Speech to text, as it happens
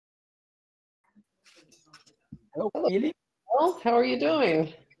Hello, Hello, Philip. how are you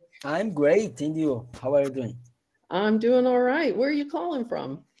doing? I'm great. And you? How are you doing? I'm doing all right. Where are you calling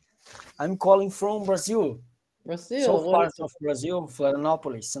from? I'm calling from Brazil. So Brazil. What far is it? of Brazil,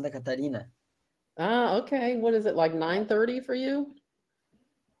 Florianópolis, Santa Catarina. Okay. What is it like 9:30 for you?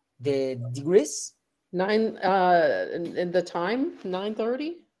 The degrees? Nine in the time?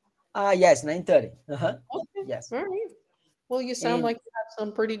 9:30? Yes, 9:30. Uh-huh. Okay. Yes. All right. Well, you sound And like you have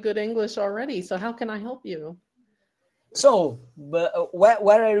some pretty good English already. So how can I help you? so, but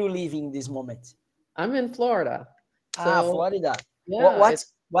where are you living this moment? I'm in Florida. So Florida. What yeah,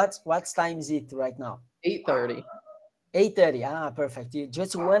 it's what's what time is it right now? 8:30. 8:30. Perfect.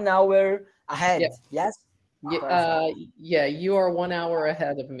 Just 1 hour Yeah. ahead. Yes? Yeah, Perfect. yeah, you are 1 hour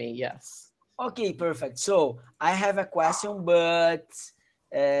ahead of me. Yes. Okay, perfect. So I have a question, but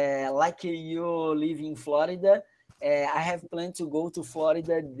like you live in Florida, I have planned to go to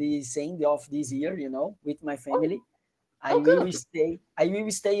Florida this end of this year, with my Oh, family. I oh, will good. stay. I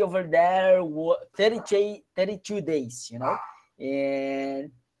will stay over there 32 days,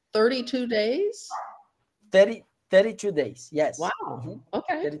 and 32 days? 32 days. Yes. Wow. Mhm.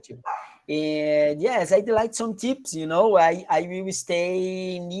 Okay. 32. And yes, I'd like some tips. I will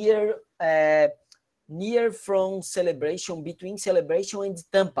stay near from celebration between celebration and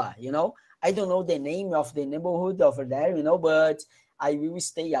Tampa. I don't know the name of the neighborhood over there, but I will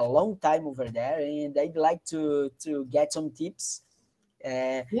stay a long time over there, and I'd like to get some tips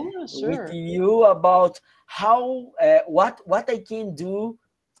uh, Yeah, with sure. you about how what I can do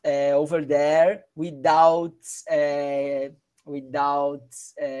over there without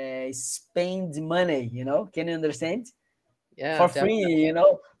spend money. Can you understand? Yeah, For free,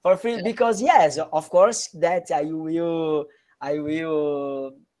 definitely. for free, because yes, of course that I will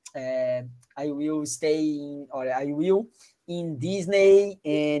uh, I will stay in, or I will in Disney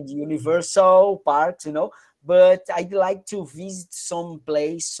and Universal parks, but I'd like to visit some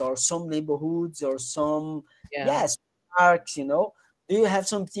place or some neighborhoods or some, Yeah, yes, parks. Do you have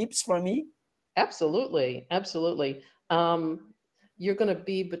some tips for me? absolutely. Absolutely. Um, you're going to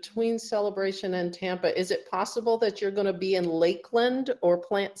be between Celebration and Tampa. Is it possible that you're going to be in Lakeland or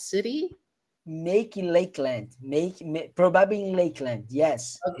Plant City? Make in Lakeland, probably in Lakeland,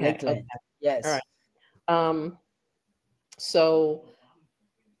 yes, Okay. Okay. Lakeland, All right. yes. Um, so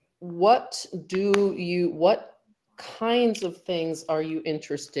what kinds of things are you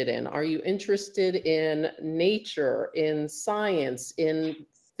interested in? Are you interested in nature, in science, in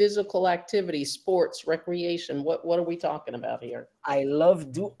physical activity, sports, recreation? What are we talking about here? I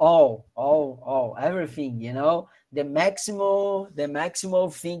love do all, everything, the maximum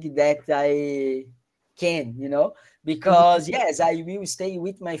thing that I can, Mhm. because yes, I will stay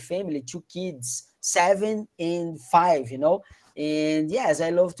with my family, two kids, 7 and 5, and yes, I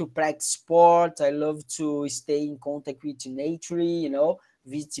love to practice sport. I love to stay in contact with nature,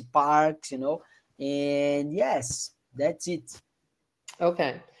 visit parks, and yes, that's it.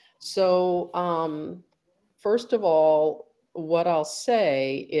 Okay. So, first of all, what I'll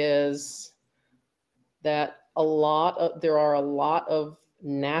say is that there are a lot of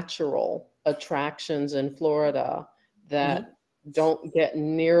natural attractions in Florida Mhm. that don't get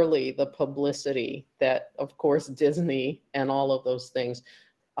nearly the publicity that, of course, Disney and all of those things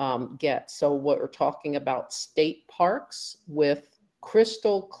get. So, what we're talking about state parks with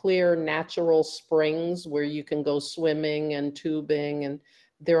crystal clear natural springs where you can go swimming and tubing, and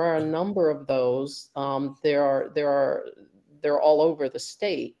there are a number of those. They're all over the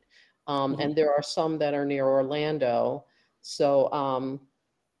state, Mhm. and there are some that are near Orlando. So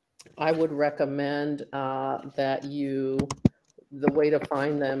I would recommend that the way to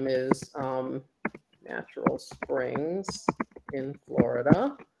find them is natural springs in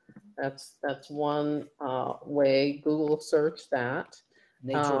Florida. That's one way. Google search that.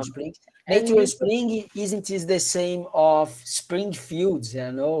 Natural Um, Spring. and Natural you Spring isn't it the same of Springfield?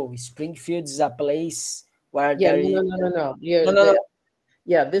 Springfield is a place where Yeah, there no, is. no, no, no, no. No, no, no.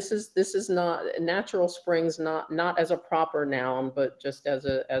 Yeah, this is not natural springs, not as a proper noun, but just as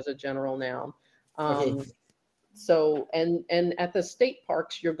a general noun. Okay. Um, so and at the state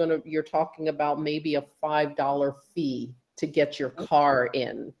parks, you're talking about maybe a $5 fee to get your car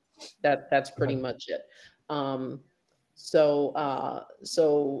in. That's pretty much it. Um, so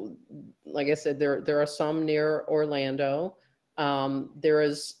like I said, there are some near Orlando. There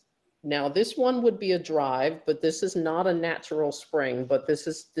is Now this one would be a drive, but this is not a natural spring, but this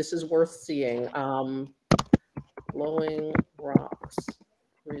is worth seeing. Blowing Rocks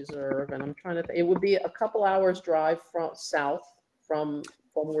Reserve, and I'm trying to it would be a couple hours drive from south from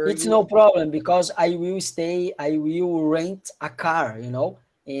where It's you no are. problem because I will rent a car.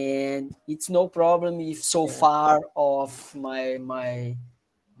 and it's no problem if so Yeah. far of my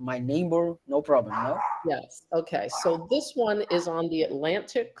neighbor, no problem, no. Yes. Okay. So this one is on the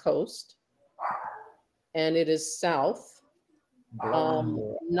Atlantic coast, and it is south.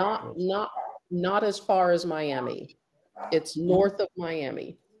 Not as far as Miami. It's Mhm. north of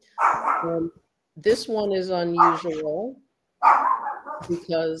Miami. And this one is unusual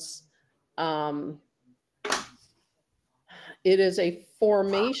because um, it is a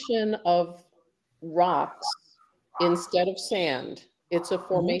formation of rocks instead of sand. It's a Mhm.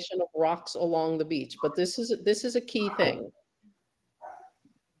 formation of rocks along the beach. But this is a key thing.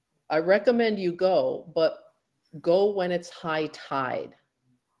 I recommend you go, but go when it's high tide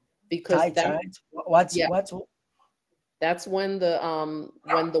because Tight, tight. What's yeah, what's that's when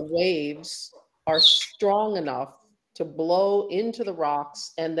the waves are strong enough to blow into the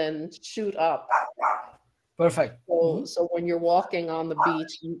rocks and then shoot up. perfect? So Mhm. so when you're walking on the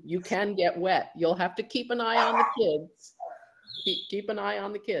beach, you can get wet. You'll have to keep an eye on the kids. Keep an eye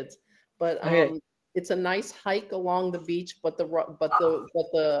on the kids. But Okay. it's a nice hike along the beach, but the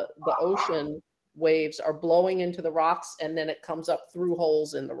ocean waves are blowing into the rocks and then it comes up through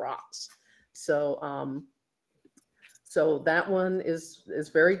holes in the rocks. So so that one is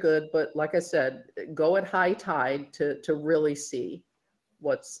very good, but like I said, go at high tide to really see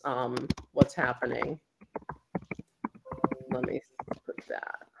what's happening. Let me put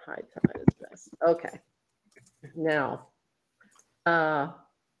that. High tide is best. Okay. Now, uh,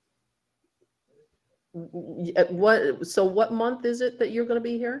 what month is it that you're going to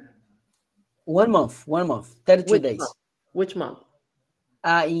be here? 1 month, 1 month, 32 Which month? days. Which month?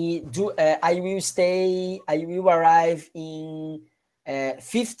 I will stay. I will arrive in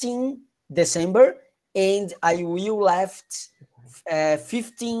 15 December, and I will left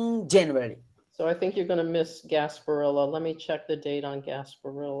 15 January. So I think you're going to miss Gasparilla. Let me check the date on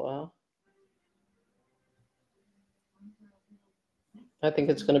Gasparilla. I think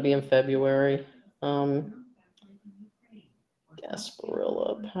it's going to be in February. Um,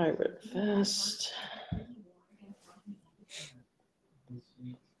 Gasparilla Pirate Fest.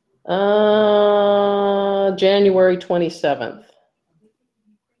 January 27th.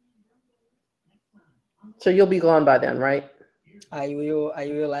 So you'll be gone by then, right? I will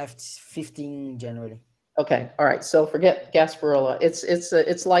left 15 January. Okay. All right. So forget Gasparilla.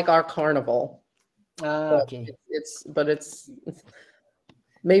 It's like our carnival, but Okay. it's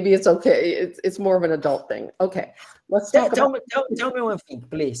maybe it's okay. It's more of an adult thing. Okay. Let's Tell, talk about tell me tell me one thing,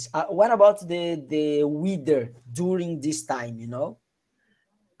 please. What about the weather during this time?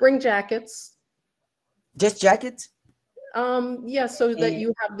 bring jackets. Just jacket Yeah, so that and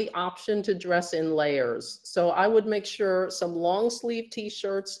you have the option to dress in layers. So I would make sure some long sleeve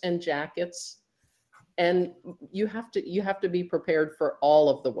t-shirts and jackets. And you have to be prepared for all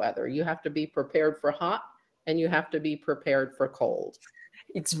of the weather. You have to be prepared for hot and you have to be prepared for cold.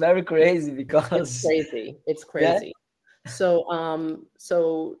 it's very crazy It's because crazy. It's yeah. crazy.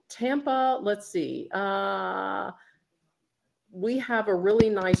 So Tampa, let's see. We have a really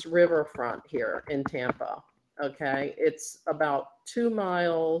nice riverfront here in Tampa. Okay, it's about 2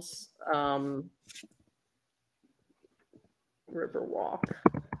 miles. Riverwalk.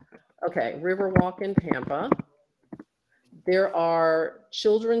 Okay, Riverwalk in Tampa. There are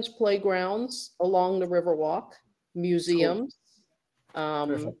children's playgrounds along the Riverwalk, Cool. museums, um,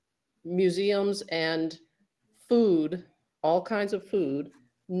 Perfect. museums and food, all kinds of food.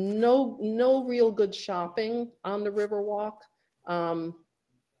 No real good shopping on the Riverwalk. Um,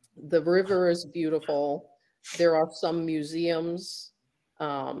 the river is beautiful. There are some museums,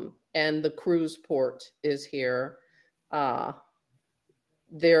 and the cruise port is here. Uh,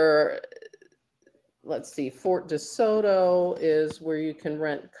 there, let's see, Fort Desoto is where you can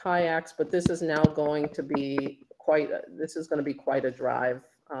rent kayaks, but this is now going to be this is going to be quite a drive.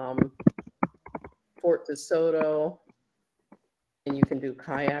 Fort Desoto, and you can do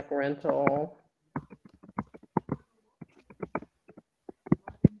kayak rental.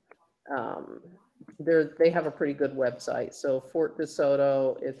 Um, they have a pretty good website. So Fort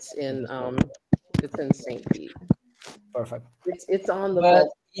Desoto, it's in St. Pete. Perfect. It's on the But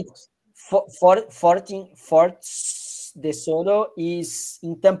Gulf it's Coast. 14 Fort de Soto is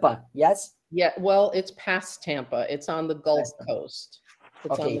in Tampa. Yes. Yeah, well, it's past Tampa. It's on the Gulf Yes. Coast.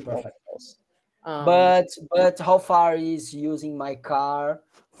 It's on Okay. the Gulf Perfect. Coast. Um, But how far is using my car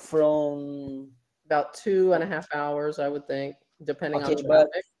from? about 2.5 hours, I would think, depending on Okay,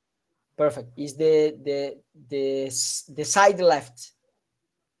 but traffic. perfect. Is the side left?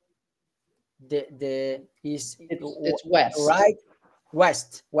 The is It's west, right,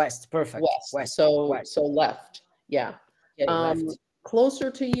 west, west. Perfect. west. West, So west. so left. Yeah. Okay, Um, left. closer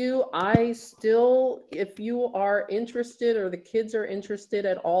to you, I still, if you are interested or the kids are interested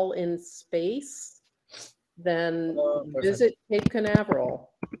at all in space, then Oh, perfect. visit Cape Canaveral.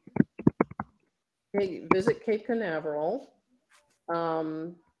 Visit Cape Canaveral,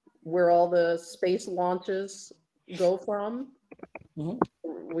 um, where all the space launches go from. Hmm.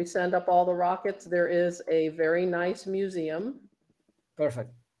 We send up all the rockets. There is a very nice museum.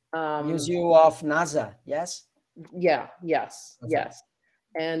 Perfect. Um, Museum of NASA. Yes. yeah, yes, Perfect. yes.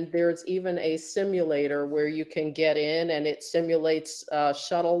 And there's even a simulator where you can get in and it simulates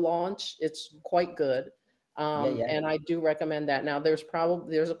shuttle launch. It's quite good. Yeah, yeah. And I do recommend that. Now there's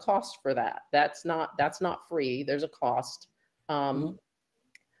a cost for that. That's not free. There's a cost. Hmm. Um,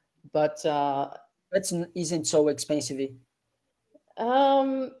 but Isn't so expensive.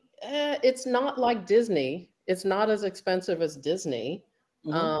 um, it's not like Disney. It's not as expensive as Disney.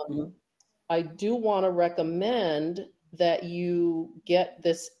 Hmm. Hmm. Um, I do want to recommend that you get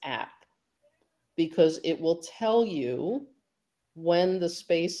this app because it will tell you when the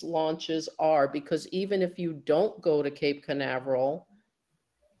space launches are. Because even if you don't go to Cape Canaveral,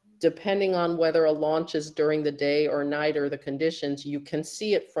 depending on whether a launch is during the day or night or the conditions, you can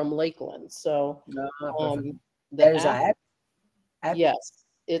see it from Lakeland. So Ah, perfect. um, There the is a app, app. yes,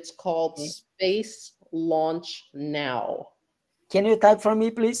 it's called Okay. Space Launch Now. Can you type for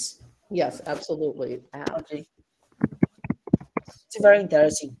me, please? Yes, absolutely. App Okay. It's very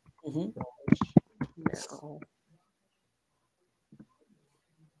interesting. Hmm. now.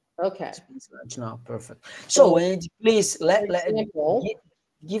 Okay. Space launch now. Perfect. So, So, and please for give, example,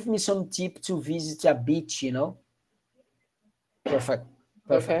 give me some tip to visit a beach. Perfect.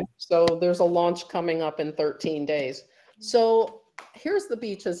 Perfect. okay, so there's a launch coming up in 13 days. So here's the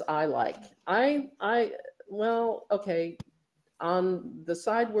beaches I like. Well, okay, on the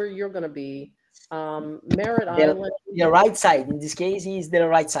side where you're going to be, Merritt The, Island. the right side. In this case, is the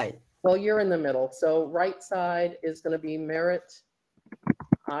right side. Well, you're in the middle. So right side is going to be Merritt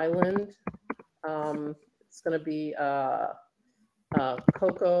Island. It's going to be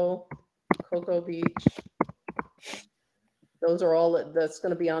Cocoa Beach. Those are all that's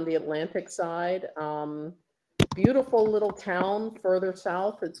going to be on the Atlantic side. Beautiful little town further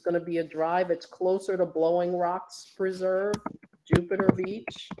south. It's going to be a drive. It's closer to Blowing Rocks Preserve, Jupiter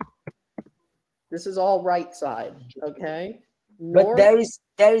Beach. This is all right side. Okay. But North. there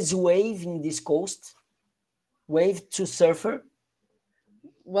is wave in this coast. Wave to surfer.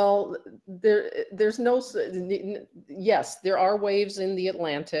 Well, there's no. Yes, there are waves in the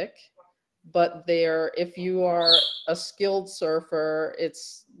Atlantic, but there, if you are a skilled surfer,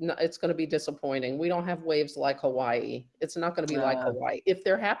 it's going to be disappointing. We don't have waves like Hawaii. It's not going to be like Uh, Hawaii. If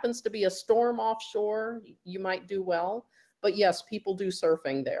there happens to be a storm offshore, you might do well. But yes, people do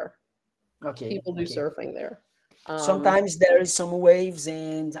surfing there. okay. People do Okay. surfing there. Um, Sometimes there is some waves,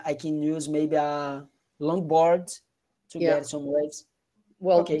 and I can use maybe a longboard to yeah. get some waves.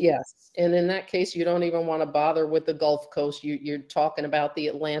 Well, Okay. yes. And in that case, you don't even want to bother with the Gulf Coast. You're talking about the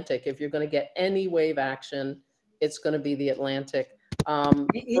Atlantic. If you're going to get any wave action, it's going to be the Atlantic. Further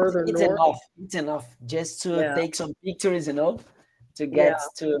It's north, enough. It's enough just to yeah, take some pictures, to yeah, get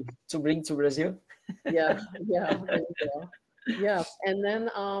to bring to Brazil. yeah, yeah. There you go. Yes, and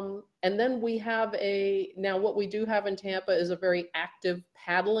then we have now what we do have in Tampa is a very active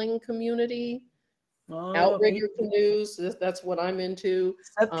paddling community. Oh, okay. Outrigger canoes, that's what I'm into.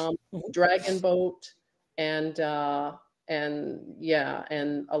 Sup? Um, Mhm. Dragon boat, and yeah,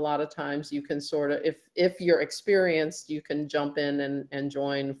 and a lot of times you can sort of, if you're experienced, you can jump in and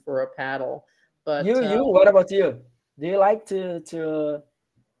join for a paddle. But What about you? Do you like to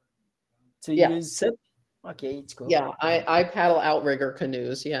yeah, use SIP? Okay, it's cool. yeah, I paddle outrigger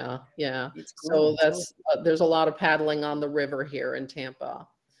canoes. Yeah, yeah. It's cool. So It's cool. there's a lot of paddling on the river here in Tampa.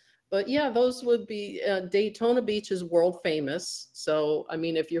 But yeah, those would be Daytona Beach is world famous. So, I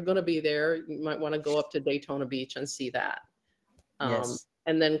mean, if you're going to be there, you might want to go up to Daytona Beach and see that. Yes.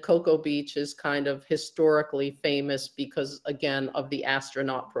 And then Cocoa Beach is kind of historically famous because, again, of the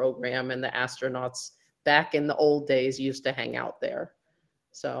astronaut program, and the astronauts back in the old days used to hang out there.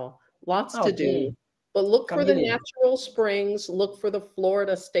 So, lots to do. Okay. But look for the Camille. natural springs, look for the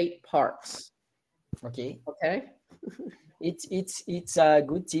Florida state parks. Okay. Okay. It's a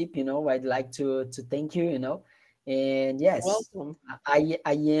good tip. I'd like to thank you. And yes, Welcome. I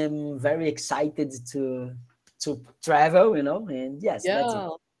am very excited to travel. And yes, that's it. Yeah,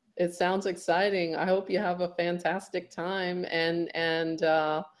 it sounds exciting. I hope you have a fantastic time, and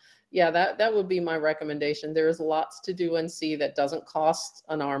yeah, that would be my recommendation. There's lots to do and see that doesn't cost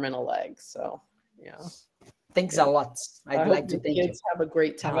an arm and a leg. So, yeah, Thanks a yeah. lot. I I'd hope like to your thank you. kids have a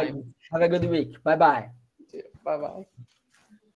great Have a time. have a good week. Bye bye. Bye bye.